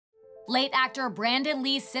Late actor Brandon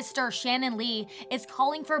Lee's sister, Shannon Lee, is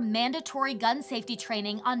calling for mandatory gun safety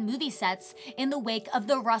training on movie sets in the wake of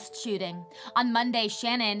the Rust shooting. On Monday,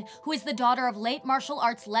 Shannon, who is the daughter of late martial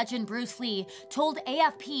arts legend Bruce Lee, told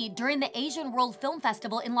AFP during the Asian World Film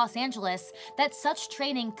Festival in Los Angeles that such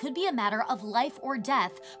training could be a matter of life or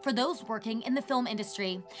death for those working in the film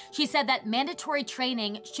industry. She said that mandatory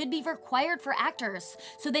training should be required for actors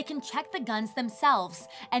so they can check the guns themselves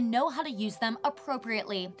and know how to use them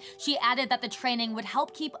appropriately. She added that the training would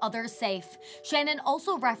help keep others safe. Shannon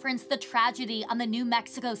also referenced the tragedy on the New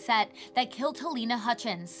Mexico set that killed Halyna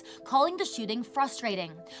Hutchins, calling the shooting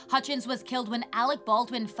frustrating. Hutchins was killed when Alec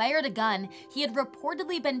Baldwin fired a gun he had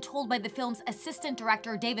reportedly been told by the film's assistant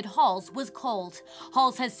director David Halls was cold.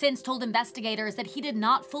 Halls has since told investigators that he did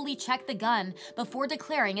not fully check the gun before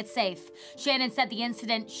declaring it safe. Shannon said the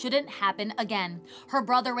incident shouldn't happen again. Her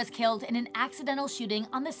brother was killed in an accidental shooting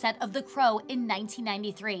on the set of The Crow in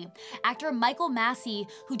 1993. Actor Michael Massey,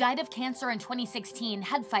 who died of cancer in 2016,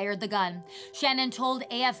 had fired the gun. Shannon told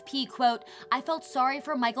AFP, quote, "I felt sorry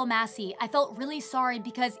for Michael Massey. I felt really sorry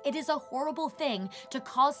because it is a horrible thing to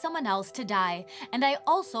cause someone else to die. And I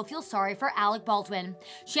also feel sorry for Alec Baldwin."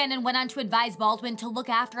 Shannon went on to advise Baldwin to look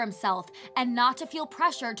after himself and not to feel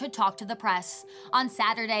pressure to talk to the press. On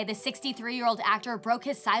Saturday, the 63-year-old actor broke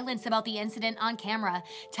his silence about the incident on camera,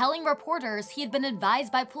 telling reporters he had been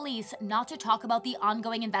advised by police not to talk about the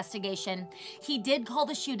ongoing investigation. He did call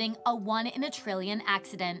the shooting a one in a trillion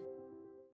accident.